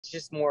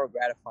just more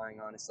gratifying,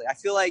 honestly. I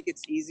feel like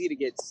it's easy to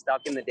get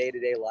stuck in the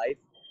day-to-day life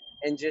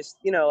and just,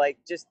 you know, like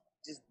just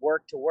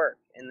work to work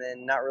and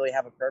then not really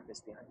have a purpose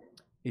behind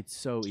it. It's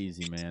so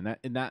easy, man.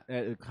 That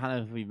kind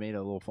of, we made a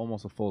little,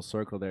 almost a full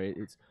circle there.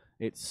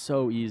 It's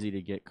so easy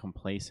to get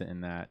complacent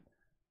in that.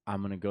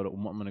 I'm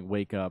gonna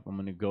wake up. I'm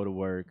gonna go to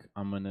work.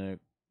 I'm gonna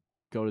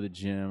go to the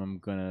gym. I'm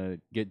gonna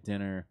get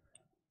dinner.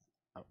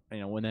 You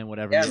know, and then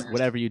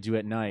whatever you do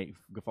at night,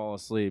 fall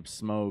asleep,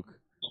 smoke,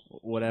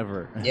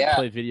 whatever, Yeah.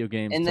 play video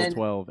games And till then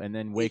 12, and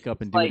then wake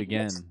up and do it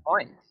again.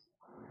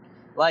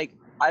 Like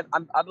I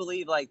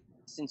believe, like,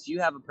 since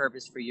you have a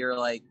purpose for your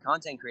like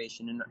content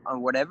creation and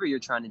on whatever you're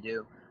trying to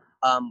do,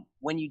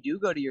 when you do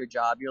go to your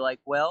job, you're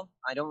like, well,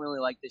 I don't really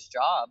like this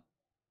job,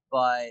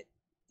 but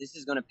this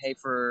is going to pay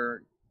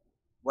for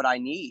what I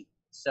need.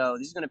 So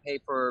this is going to pay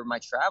for my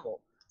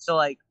travel. So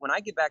like when I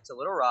get back to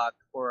Little Rock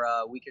for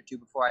a week or two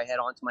before I head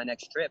on to my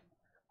next trip,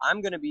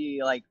 I'm going to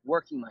be like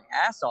working my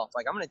ass off.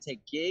 Like I'm going to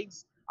take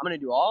gigs. I'm going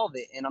to do all of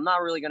it. And I'm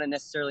not really going to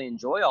necessarily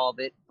enjoy all of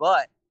it,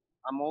 but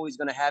I'm always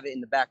going to have it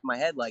in the back of my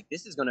head. Like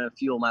this is going to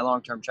fuel my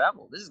long-term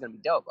travel. This is going to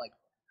be dope. Like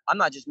I'm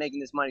not just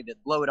making this money to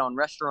blow it on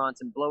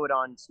restaurants and blow it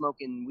on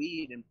smoking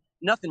weed, and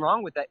nothing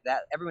wrong with that.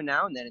 That every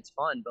now and then it's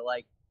fun, but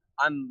like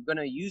I'm going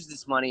to use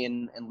this money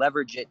and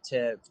leverage it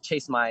to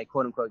chase my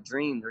quote unquote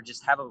dreams or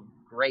just have a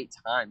great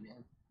time,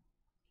 man.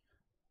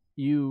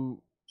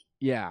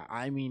 Yeah,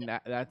 I mean,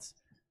 that's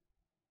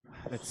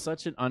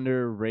such an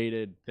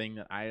underrated thing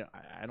that I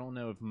don't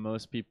know if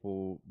most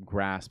people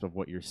grasp of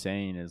what you're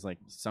saying. Is like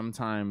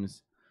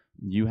sometimes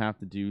you have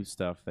to do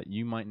stuff that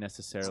you might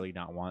necessarily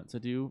not want to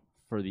do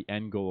for the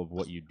end goal of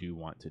what you do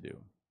want to do.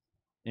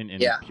 In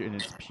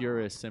its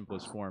purest,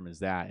 simplest form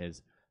is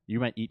you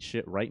might eat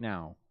shit right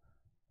now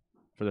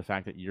for the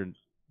fact that you're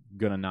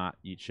gonna not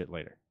eat shit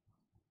later,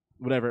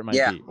 whatever it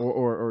might be,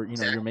 or you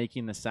know, you're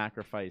making the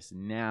sacrifice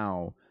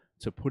now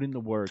to put in the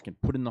work and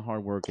put in the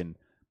hard work, and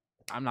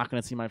I'm not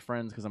gonna see my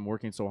friends because I'm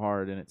working so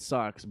hard and it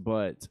sucks,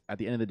 but at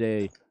the end of the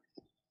day,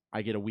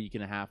 I get a week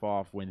and a half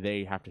off when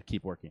they have to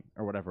keep working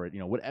or whatever. You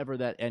know, whatever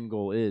that end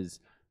goal is,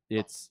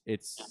 it's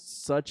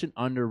such an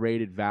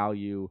underrated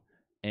value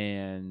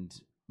and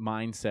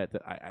mindset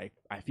that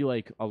I feel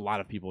like a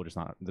lot of people just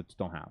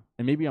don't have.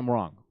 And maybe I'm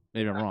wrong.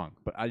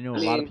 But I know a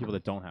lot of people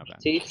that don't have that.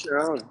 To each their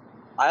own.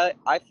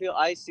 I feel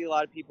I see a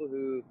lot of people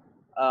who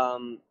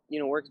you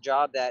know, work a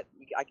job that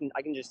I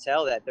can just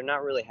tell that they're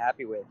not really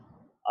happy with.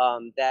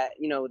 That,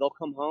 you know, they'll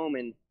come home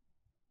and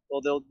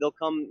they'll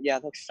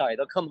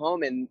come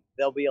home and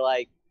they'll be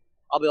like,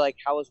 I'll be like,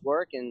 how was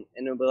work? And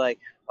they'll be like,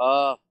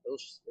 oh, it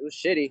was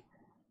shitty.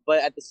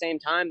 But at the same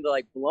time, they're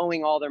like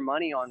blowing all their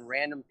money on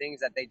random things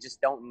that they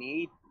just don't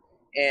need.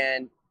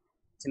 And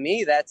to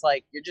me, that's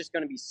like, you're just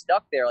going to be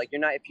stuck there. Like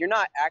if you're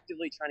not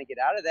actively trying to get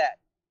out of that,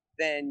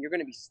 then you're going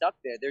to be stuck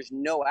there. There's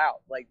no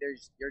out. Like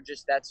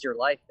that's your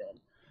life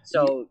then.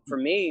 So for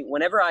me,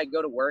 whenever I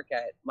go to work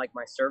at like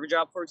my server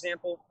job, for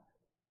example,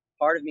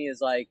 part of me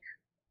is like,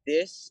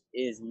 this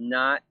is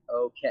not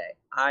okay.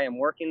 I am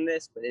working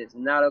this, but it's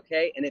not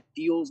okay. And it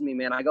fuels me,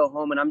 man. I go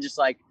home and I'm just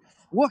like,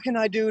 what can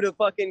I do to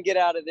fucking get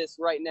out of this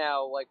right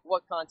now? Like,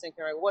 what content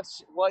can I, what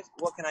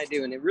can I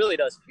do? And it really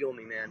does fuel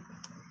me, man.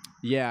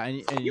 Yeah, and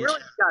you really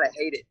just gotta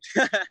hate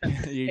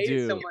it. You hate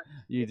do. It so much.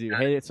 You do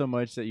hate it so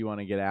much that you want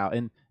to get out,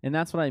 and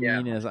that's what I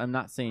mean. Is I'm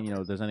not saying, you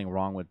know, there's anything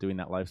wrong with doing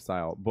that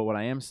lifestyle, but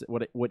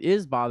what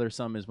is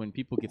bothersome is when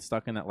people get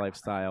stuck in that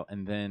lifestyle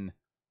and then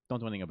don't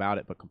do anything about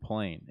it but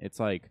complain.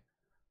 It's like,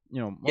 you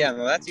know,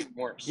 no, that's even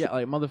worse. Yeah,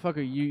 like,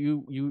 motherfucker,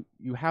 you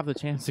have the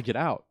chance to get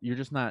out. You're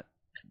just not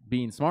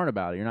being smart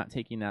about it. You're not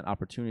taking that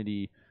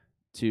opportunity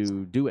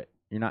to do it.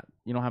 You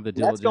don't have the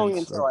diligence. That's going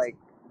into like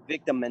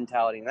victim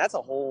mentality, and that's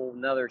a whole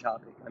nother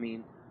topic. I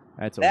mean,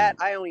 I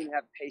don't even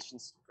have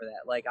patience for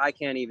that. Like I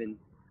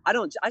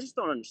just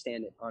don't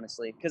understand it,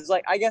 honestly, because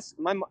like I guess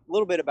my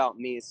little bit about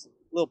me is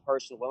a little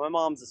personal, but my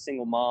mom's a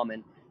single mom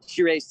and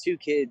she raised 2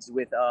 kids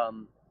with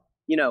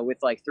you know, with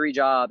like 3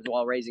 jobs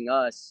while raising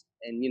us,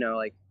 and you know,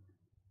 like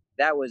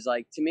that was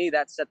like, to me,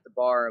 that set the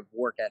bar of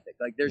work ethic.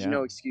 Like there's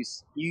no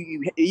excuse.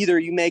 You either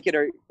you make it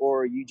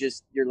or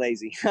you're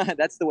lazy.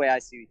 That's the way I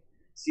see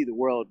the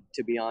world,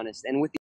 to be honest. And with